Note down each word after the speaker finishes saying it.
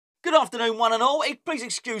Good afternoon, one and all. Please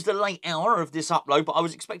excuse the late hour of this upload, but I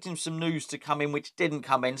was expecting some news to come in which didn't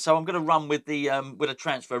come in, so I'm going to run with a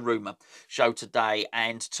transfer rumour show today,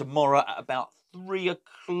 and tomorrow at about 3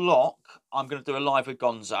 o'clock, I'm going to do a live with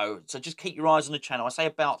Gonzo. So just keep your eyes on the channel. I say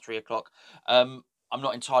about 3 o'clock. I'm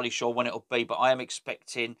not entirely sure when it'll be, but I am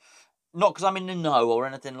expecting, not because I'm in the know or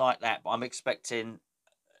anything like that, but I'm expecting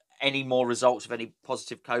any more results of any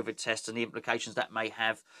positive COVID tests and the implications that may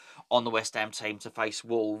have on the West Ham team to face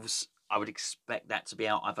Wolves. I would expect that to be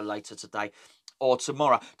out either later today or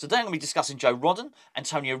tomorrow. Today I'm going to be discussing Joe Rodon,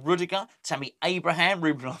 Antonio Rudiger, Tammy Abraham,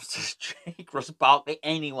 Ruben Loftus-Cheek, Ross Barkley,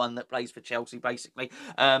 anyone that plays for Chelsea, basically.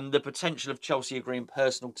 The potential of Chelsea agreeing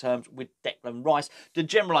personal terms with Declan Rice. The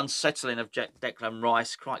general unsettling of Declan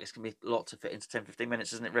Rice. Crikey, it's going to be a lot to fit into 10-15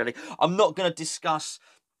 minutes, isn't it, really? I'm not going to discuss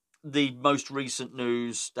the most recent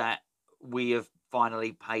news that we have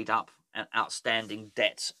finally paid up an outstanding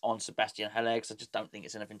debt on Sebastian Haller, because I just don't think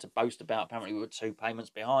it's anything to boast about. Apparently we were 2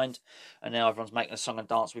 payments behind, and now everyone's making a song and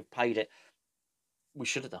dance. We've paid it. We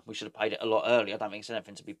should have done. We should have paid it a lot earlier. I don't think it's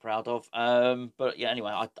anything to be proud of. But yeah,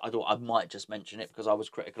 anyway, I thought I might just mention it because I was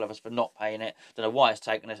critical of us for not paying it. I don't know why it's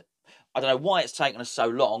taken us so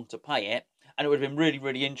long to pay it. And it would have been really,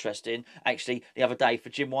 really interesting, actually, the other day for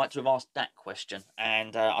Jim White to have asked that question.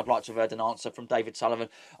 And I'd like to have heard an answer from David Sullivan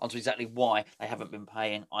onto exactly why they haven't been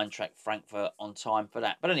paying Eintracht Frankfurt on time for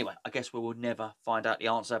that. But anyway, I guess we will never find out the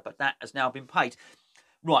answer, but that has now been paid.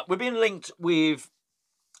 Right, we're being linked with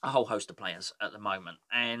a whole host of players at the moment.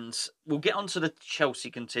 And we'll get onto the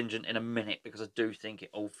Chelsea contingent in a minute, because I do think it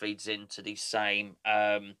all feeds into the same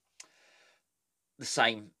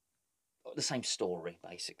story,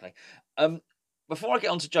 basically. Before I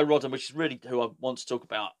get on to Joe Rodon, which is really who I want to talk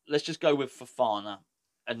about, let's just go with Fofana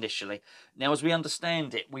initially. Now, as we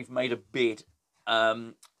understand it, we've made a bid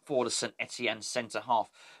for the Saint-Étienne centre-half.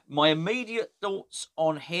 My immediate thoughts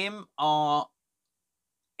on him are,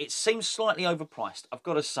 it seems slightly overpriced, I've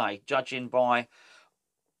got to say, judging by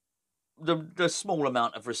the small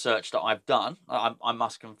amount of research that I've done, I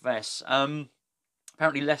must confess.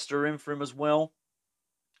 Apparently Leicester are in for him as well.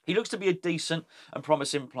 He looks to be a decent and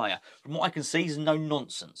promising player. From what I can see, he's no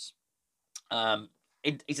nonsense.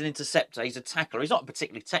 He's an interceptor. He's a tackler. He's not a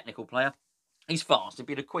particularly technical player. He's fast. He'd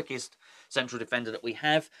be the quickest central defender that we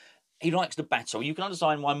have. He likes the battle. You can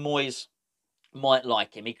understand why Moyes might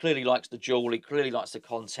like him. He clearly likes the duel. He clearly likes the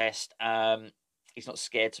contest. He's not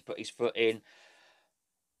scared to put his foot in,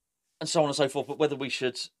 and so on and so forth. But whether we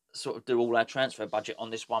should sort of do all our transfer budget on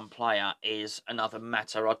this one player is another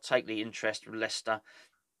matter. I'd take the interest of Leicester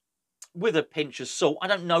with a pinch of salt. I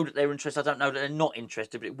don't know that they're interested. I don't know that they're not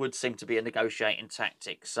interested, but it would seem to be a negotiating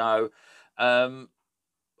tactic. So I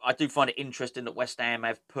do find it interesting that West Ham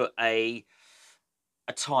have put a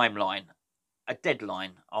timeline, a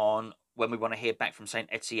deadline on when we want to hear back from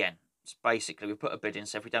Saint-Étienne. It's basically, we put a bid in,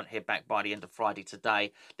 so if we don't hear back by the end of Friday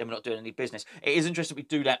today, then we're not doing any business. It is interesting we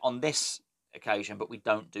do that on this occasion, but we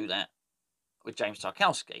don't do that with James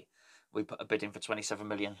Tarkowski. We put a bid in for 27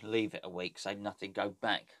 million, leave it a week, say nothing, go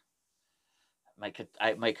back. Make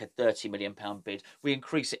a £30 million bid. We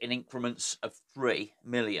increase it in increments of 3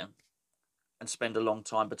 million and spend a long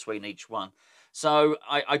time between each one. So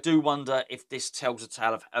I do wonder if this tells a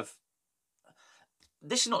tale of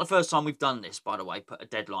this is not the first time we've done this, by the way, put a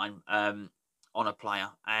deadline on a player.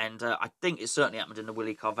 And I think it certainly happened in the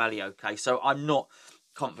Willie Carvalho case. So I'm not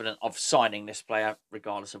confident of signing this player,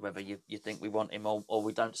 regardless of whether you think we want him or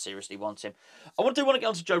we don't seriously want him. I want to get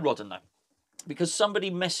on to Joe Rodon, though, because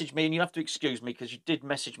somebody messaged me, and you have to excuse me because you did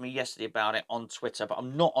message me yesterday about it on Twitter, but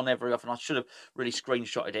I'm not on there very often. I should have really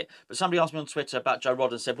screenshotted it. But somebody asked me on Twitter about Joe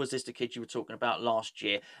Rodon and said, was this the kid you were talking about last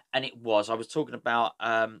year? And it was. I was talking about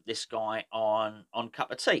this guy on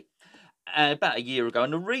Cup of Tea about a year ago.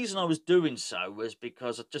 And the reason I was doing so was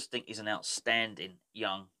because I just think he's an outstanding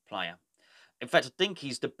young player. In fact, I think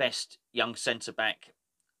he's the best young centre-back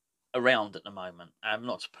around at the moment.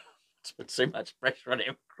 Not to put too much pressure on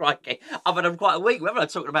him, crikey. I've had him quite a week. Remember I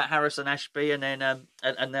talking about Harrison Ashby and then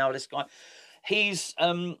and now this guy. He's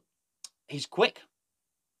quick.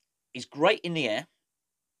 He's great in the air.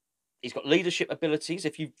 He's got leadership abilities.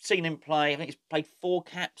 If you've seen him play, I think he's played 4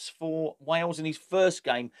 caps for Wales in his first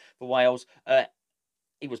game for Wales.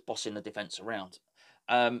 He was bossing the defence around.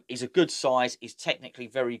 He's a good size. He's technically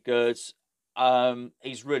very good.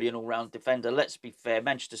 He's really an all-round defender. Let's be fair.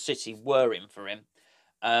 Manchester City were in for him.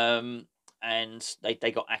 And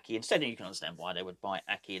they got Aki instead, and you can understand why they would buy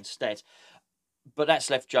Aki instead. But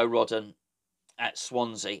that's left Joe Rodon at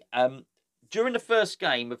Swansea. During the first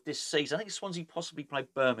game of this season, I think Swansea possibly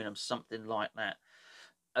played Birmingham, something like that.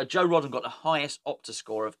 Joe Rodon got the highest Opta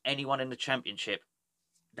score of anyone in the Championship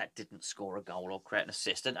that didn't score a goal or create an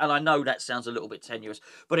assist. And I know that sounds a little bit tenuous,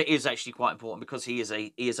 but it is actually quite important because he is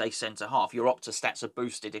a centre half. Your Opta stats are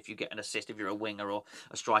boosted if you get an assist, if you're a winger or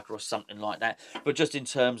a striker or something like that. But just in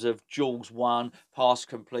terms of duels won, pass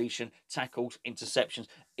completion, tackles, interceptions,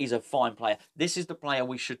 he's a fine player. This is the player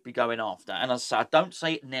we should be going after. And as I say, I don't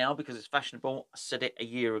say it now because it's fashionable. I said it a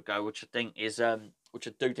year ago, which I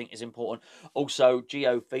do think is important. Also,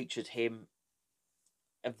 Gio featured him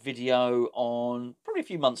a video on probably a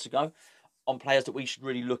few months ago on players that we should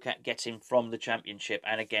really look at getting from the Championship.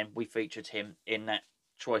 And again, we featured him in that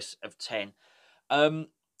choice of 10. I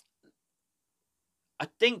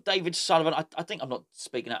think David Sullivan, I think I'm not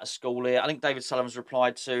speaking out of school here. I think David Sullivan's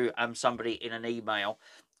replied to somebody in an email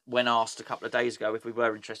when asked a couple of days ago if we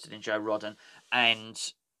were interested in Joe Rodon. And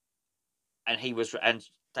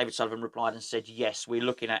David Sullivan replied and said, yes, we're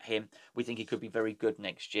looking at him. We think he could be very good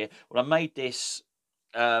next year. Well, I made this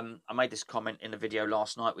comment in the video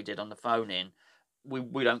last night we did on the phone in.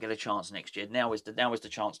 We don't get a chance next year. Now is the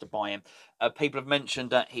chance to buy him. People have mentioned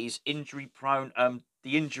that he's injury prone.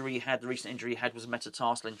 The recent injury he had was a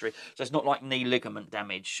metatarsal injury, so it's not like knee ligament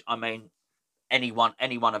damage. I mean, any one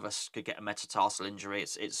of us could get a metatarsal injury.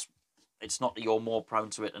 It's not that you're more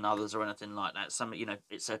prone to it than others or anything like that.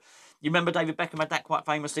 You remember David Beckham had that quite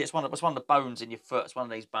famously. It's one of the bones in your foot. It's one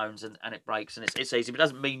of these bones, and it breaks, and it's easy. But it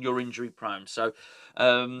doesn't mean you're injury prone. So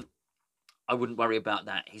I wouldn't worry about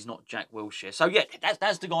that. He's not Jack Wilshere. So yeah,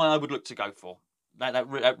 that's the guy I would look to go for.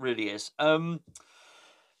 That really is.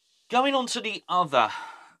 Going on to the other.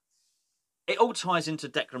 It all ties into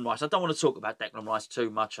Declan Rice. I don't want to talk about Declan Rice too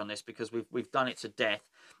much on this because we've done it to death,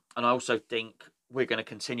 and I also think we're going to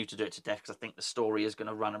continue to do it to death because I think the story is going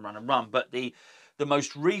to run and run and run. But the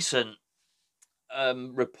most recent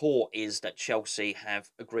report is that Chelsea have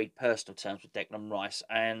agreed personal terms with Declan Rice,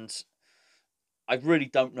 and I really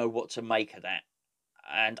don't know what to make of that.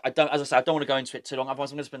 And I don't want to go into it too long.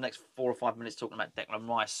 Otherwise, I'm going to spend the next 4 or 5 minutes talking about Declan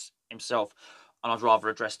Rice himself, and I'd rather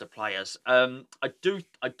address the players. I do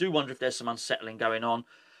wonder if there's some unsettling going on,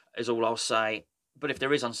 is all I'll say. But if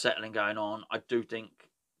there is unsettling going on, I do think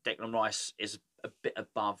Declan Rice is a bit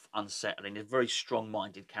above unsettling. He's a very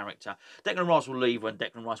strong-minded character. Declan Rice will leave when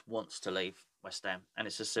Declan Rice wants to leave West Ham, and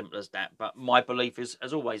it's as simple as that. But my belief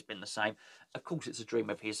has always been the same. Of course, it's a dream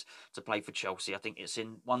of his to play for Chelsea. I think it's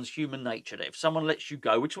in one's human nature that if someone lets you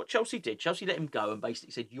go, which is what Chelsea did, Chelsea let him go and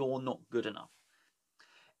basically said, you're not good enough.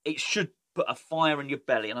 It should put a fire in your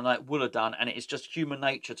belly, and I know it will have done, and it is just human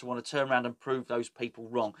nature to want to turn around and prove those people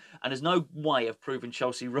wrong. And there's no way of proving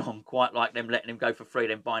Chelsea wrong quite like them letting him go for free,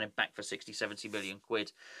 then buying him back for 60, 70 million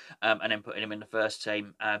quid, and then putting him in the first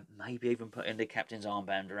team, maybe even putting the captain's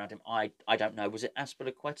armband around him. I don't know. Was it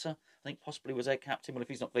Azpilicueta? I think possibly was their captain. Well, if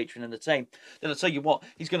he's not featuring in the team, then I'll tell you what,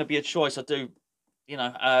 he's going to be a choice. I do,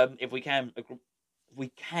 if we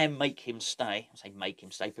can make him stay,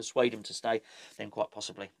 persuade him to stay, then quite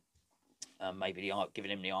possibly. Maybe giving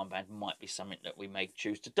him the armband might be something that we may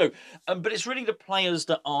choose to do. But it's really the players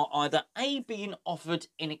that are either being offered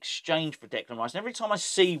in exchange for Declan Rice. And every time I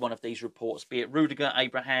see one of these reports, be it Rudiger,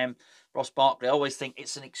 Abraham, Ross Barkley, I always think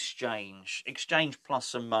it's an exchange plus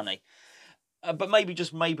some money. But maybe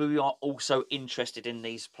we are also interested in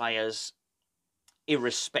these players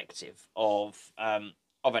irrespective of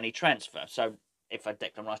any transfer. So if a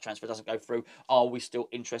Declan Rice transfer doesn't go through, are we still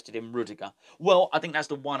interested in Rudiger? Well, I think that's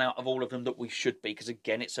the one out of all of them that we should be, because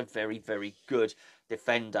again, it's a very, very good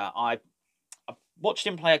defender. I watched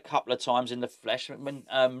him play a couple of times in the flesh.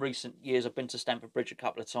 In recent years, I've been to Stamford Bridge a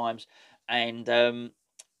couple of times, and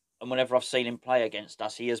whenever I've seen him play against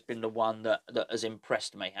us, he has been the one that has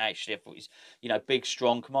impressed me. Actually, I thought he's big,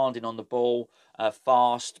 strong, commanding on the ball,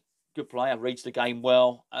 fast, good player, reads the game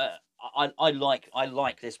well. I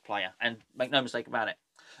like this player, and make no mistake about it,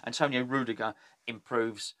 Antonio Rudiger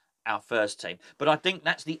improves our first team. But I think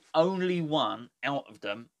that's the only one out of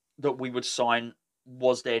them that we would sign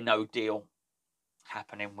was there no deal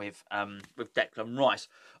happening with Declan Rice.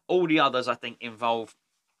 All the others, I think, involve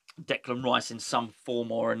Declan Rice in some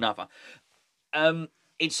form or another.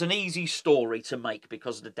 It's an easy story to make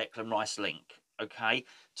because of the Declan Rice link, okay?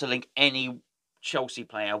 To link any Chelsea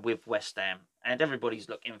player with West Ham. And everyone's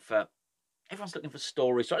looking for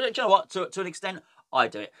stories. So, do you know what? To an extent, I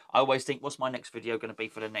do it. I always think, what's my next video going to be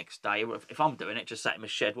for the next day? If I'm doing it, just sat in my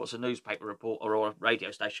shed, what's a newspaper reporter or a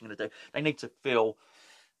radio station going to do? They need to fill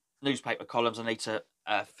newspaper columns. They need to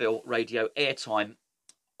fill radio airtime.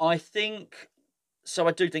 I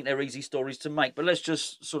do think they're easy stories to make, but let's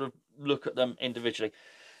just sort of look at them individually.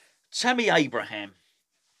 Tammy Abraham.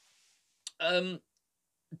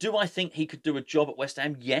 Do I think he could do a job at West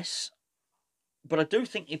Ham? Yes. But I do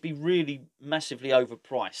think he'd be really massively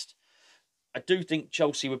overpriced. I do think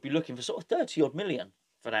Chelsea would be looking for sort of 30-odd million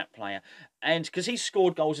for that player. And because he's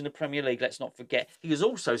scored goals in the Premier League, let's not forget, he has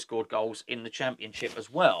also scored goals in the Championship as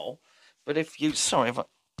well. But if you... Sorry about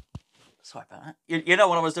that. You know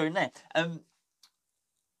what I was doing there.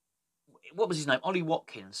 What was his name? Ollie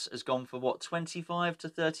Watkins has gone for, what, 25 to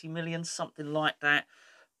 30 million, something like that.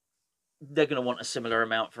 They're going to want a similar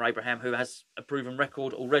amount for Abraham, who has a proven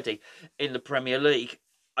record already in the Premier League.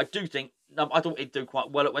 I do think... I thought he'd do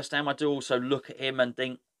quite well at West Ham. I do also look at him and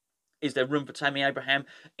think, is there room for Tammy Abraham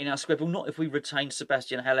in our squad? Well, not if we retain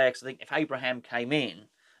Sebastian Haller, because I think if Abraham came in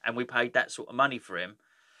and we paid that sort of money for him,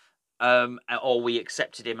 or we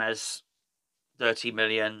accepted him as 30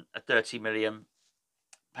 million, a 30 million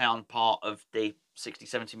pound part of the 60,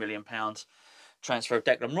 70 million pounds transfer of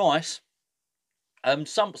Declan Rice,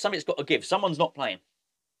 something's got to give. Someone's not playing.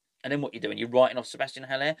 And then what you're doing, you're writing off Sebastian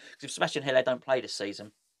Haller. Because if Sebastian Haller don't play this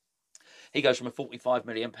season, he goes from a 45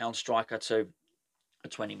 million pound striker to a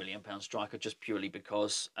 20 million pound striker, just purely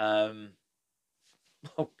because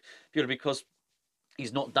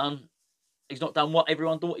he's not done what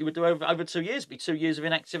everyone thought he would do over 2 years. It'll be 2 years of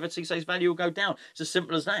inactivity, so his value will go down. It's as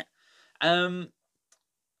simple as that.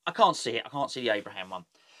 I can't see it. I can't see the Abraham one.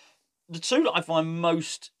 The two that I find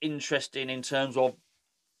most interesting in terms of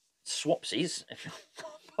swapsies, if you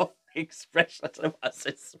expression, I don't know why I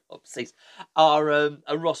said swapsies, are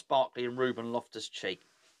Ross Barkley and Ruben Loftus-Cheek.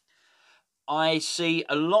 I see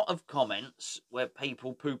a lot of comments where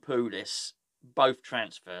people poo-poo this, both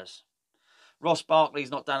transfers. Ross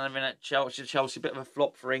Barkley's not done anything at Chelsea. Chelsea, a bit of a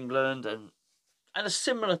flop for England, and a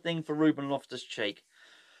similar thing for Ruben Loftus-Cheek.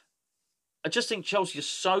 I just think Chelsea is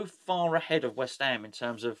so far ahead of West Ham in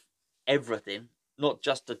terms of everything, not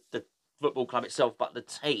just the football club itself, but the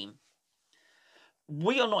team.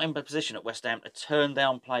 We are not in a position at West Ham to turn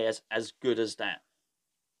down players as good as that.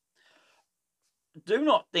 Do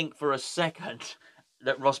not think for a second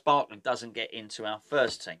that Ross Barkley doesn't get into our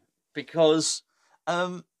first team, because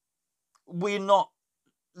we're not.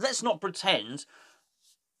 Let's not pretend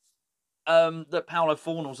that Paulo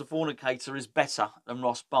Fornals, a fornicator, is better than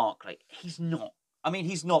Ross Barkley. He's not. I mean,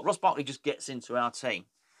 he's not. Ross Barkley just gets into our team,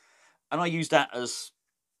 and I use that as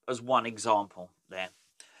one example there.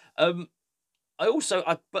 But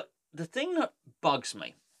the thing that bugs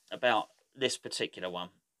me about this particular one.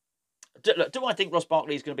 Do I think Ross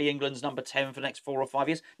Barkley is going to be England's number 10 for the next 4 or 5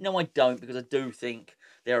 years? No, I don't, because I do think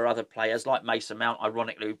there are other players like Mason Mount,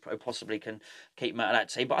 ironically, who possibly can keep him out of that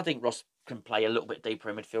team. But I think Ross can play a little bit deeper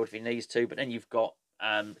in midfield if he needs to. But then you've got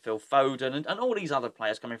Phil Foden and all these other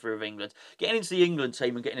players coming through with England. Getting into the England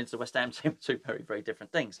team and getting into the West Ham team are two very, very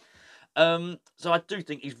different things. So I do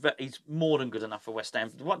think he's more than good enough for West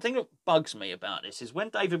Ham. The one thing that bugs me about this is when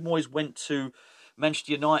David Moyes went to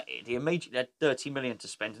Manchester United, he immediately had 30 million to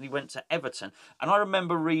spend, and he went to Everton. And I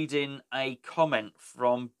remember reading a comment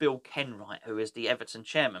from Bill Kenwright, who is the Everton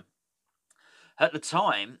chairman. At the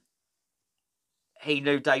time, he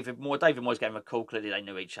knew David Moyes. David Moyes gave him a call. Clearly, they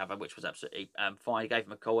knew each other, which was absolutely fine. He gave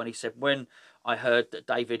him a call, and he said, when I heard that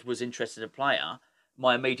David was interested in a player,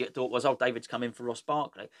 my immediate thought was, oh, David's come in for Ross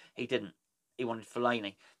Barkley. He didn't. He wanted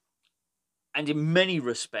Fellaini. And in many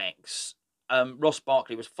respects, Ross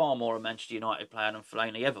Barkley was far more a Manchester United player than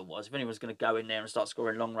Fellaini ever was. If anyone was going to go in there and start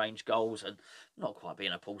scoring long-range goals and not quite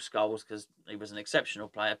being a Paul Scholes because he was an exceptional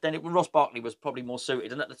player, then Ross Barkley was probably more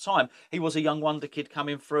suited. And at the time, he was a young wonder kid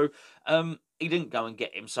coming through. He didn't go and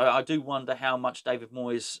get him. So I do wonder how much David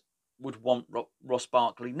Moyes would want Ross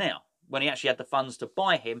Barkley now. When he actually had the funds to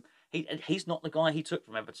buy him, he's not the guy he took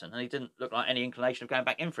from Everton. And he didn't look like any inclination of going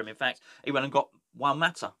back in for him. In fact, he went and got Juan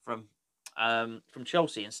Mata from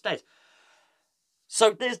Chelsea instead.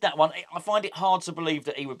 So there's that one. I find it hard to believe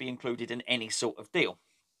that he would be included in any sort of deal.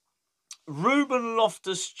 Ruben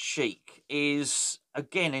Loftus-Cheek is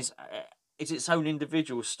its own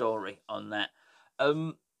individual story on that.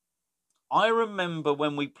 I remember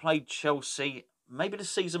when we played Chelsea, maybe the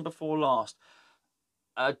season before last,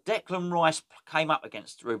 Declan Rice came up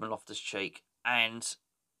against Ruben Loftus-Cheek, and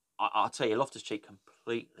I'll tell you, Loftus-Cheek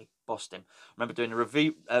completely bossed him. I remember doing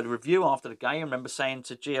a review after the game. I remember saying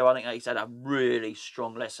to Gio, I think he's had a really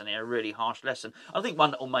strong lesson here, a really harsh lesson. I think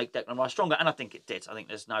one that will make Declan Rice stronger, and I think it did. I think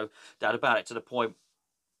there's no doubt about it, to the point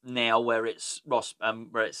now where it's Declan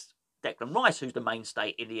Rice who's the mainstay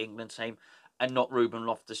in the England team, and not Ruben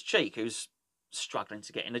Loftus-Cheek, who's struggling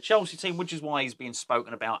to get in the Chelsea team, which is why he's being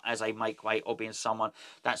spoken about as a make weight or being someone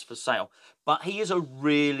that's for sale. But he is a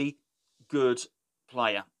really good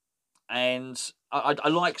player. And I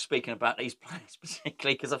like speaking about these players,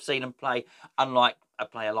 particularly because I've seen them play, unlike a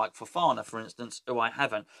player like Fofana, for instance, who I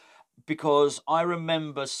haven't. Because I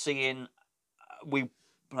remember seeing, we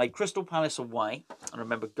played Crystal Palace away. I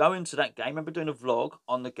remember going to that game. I remember doing a vlog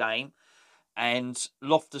on the game. And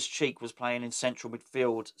Loftus-Cheek was playing in central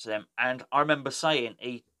midfield to them. And I remember saying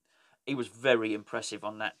he was very impressive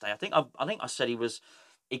on that day. I think I said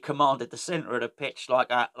he commanded the centre of the pitch like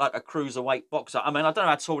a cruiserweight boxer. I mean, I don't know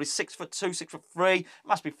how tall he's 6'2", 6'3",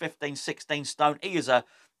 must be 15, 16 stone. He's an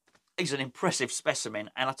impressive specimen.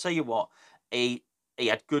 And I tell you what, he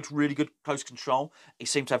had really good close control. He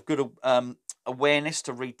seemed to have good awareness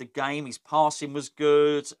to read the game. His passing was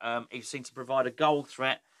good. He seemed to provide a goal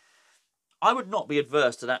threat. I would not be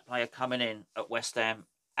adverse to that player coming in at West Ham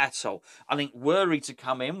at all. I think were he to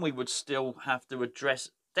come in, we would still have to address...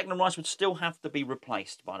 Declan Rice would still have to be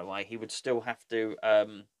replaced, by the way. He would still have to...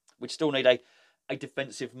 we'd still need a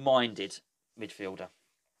defensive-minded midfielder.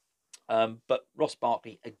 But Ross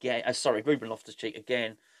Barkley, again... Ruben Loftus-Cheek,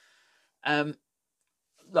 again...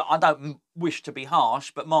 Look, I don't wish to be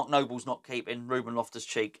harsh, but Mark Noble's not keeping Ruben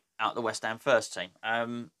Loftus-Cheek out of the West Ham first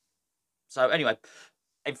team. So anyway,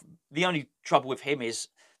 the only trouble with him is,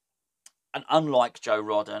 and unlike Joe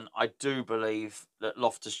Rodon, I do believe that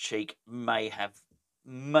Loftus-Cheek may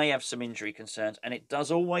have some injury concerns, and it does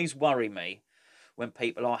always worry me when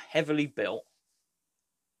people are heavily built.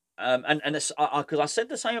 Because I said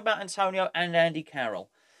the same about Antonio and Andy Carroll.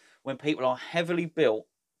 When people are heavily built,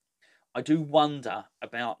 I do wonder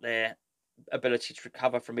about their ability to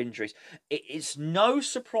recover from injuries. It's no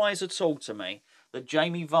surprise at all to me that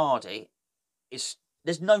Jamie Vardy is...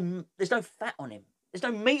 There's no fat on him. There's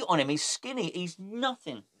no meat on him. He's skinny. He's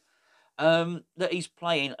nothing. That he's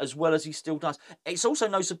playing as well as he still does. It's also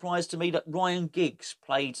no surprise to me that Ryan Giggs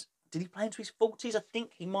played... Did he play into his 40s? I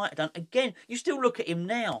think he might have done. Again, you still look at him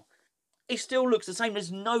now. He still looks the same.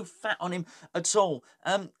 There's no fat on him at all.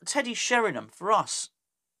 Teddy Sheringham, for us...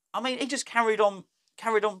 I mean, he just carried on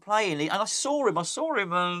playing. And I saw him. I saw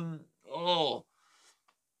him at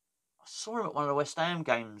one of the West Ham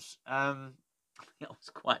games. I was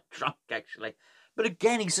quite drunk, actually. But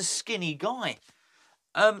again, he's a skinny guy.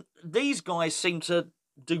 These guys seem to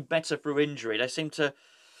do better through injury. They seem to,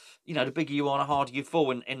 the bigger you are, the harder you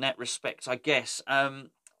fall in that respect, I guess.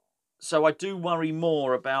 So I do worry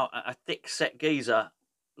more about a thick-set geezer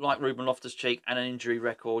like Ruben Loftus-Cheek and an injury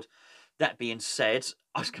record. That being said,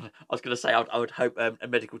 I was gonna say I would hope a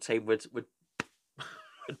medical team would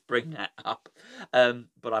bring that up,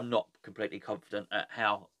 but I'm not completely confident at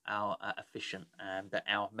how efficient that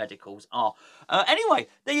our medicals are. Anyway,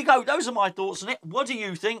 there you go. Those are my thoughts on it. What do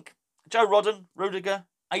you think? Joe Rodon, Rudiger,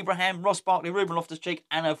 Abraham, Ross Barkley, Ruben Loftus-Cheek,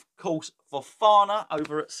 and of course Fofana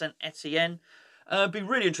over at Saint-Étienne. Be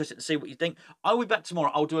really interested to see what you think. I'll be back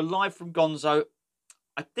tomorrow. I'll do a live from Gonzo.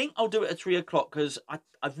 I think I'll do it at 3 o'clock because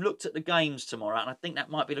I've looked at the games tomorrow and I think that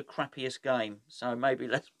might be the crappiest game. So maybe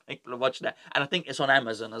less people are watching that. And I think it's on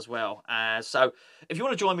Amazon as well. So if you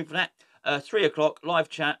want to join me for that, 3 o'clock, live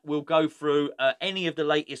chat. We'll go through any of the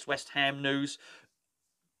latest West Ham news.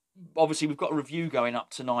 Obviously, we've got a review going up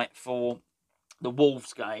tonight for the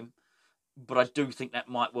Wolves game. But I do think that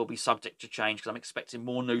might well be subject to change because I'm expecting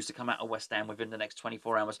more news to come out of West Ham within the next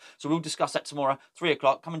 24 hours. So we'll discuss that tomorrow, 3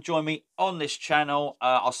 o'clock. Come and join me on this channel.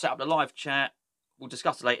 I'll set up the live chat. We'll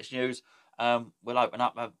discuss the latest news. We'll open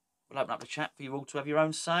up the chat for you all to have your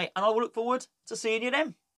own say. And I will look forward to seeing you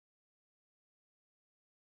then.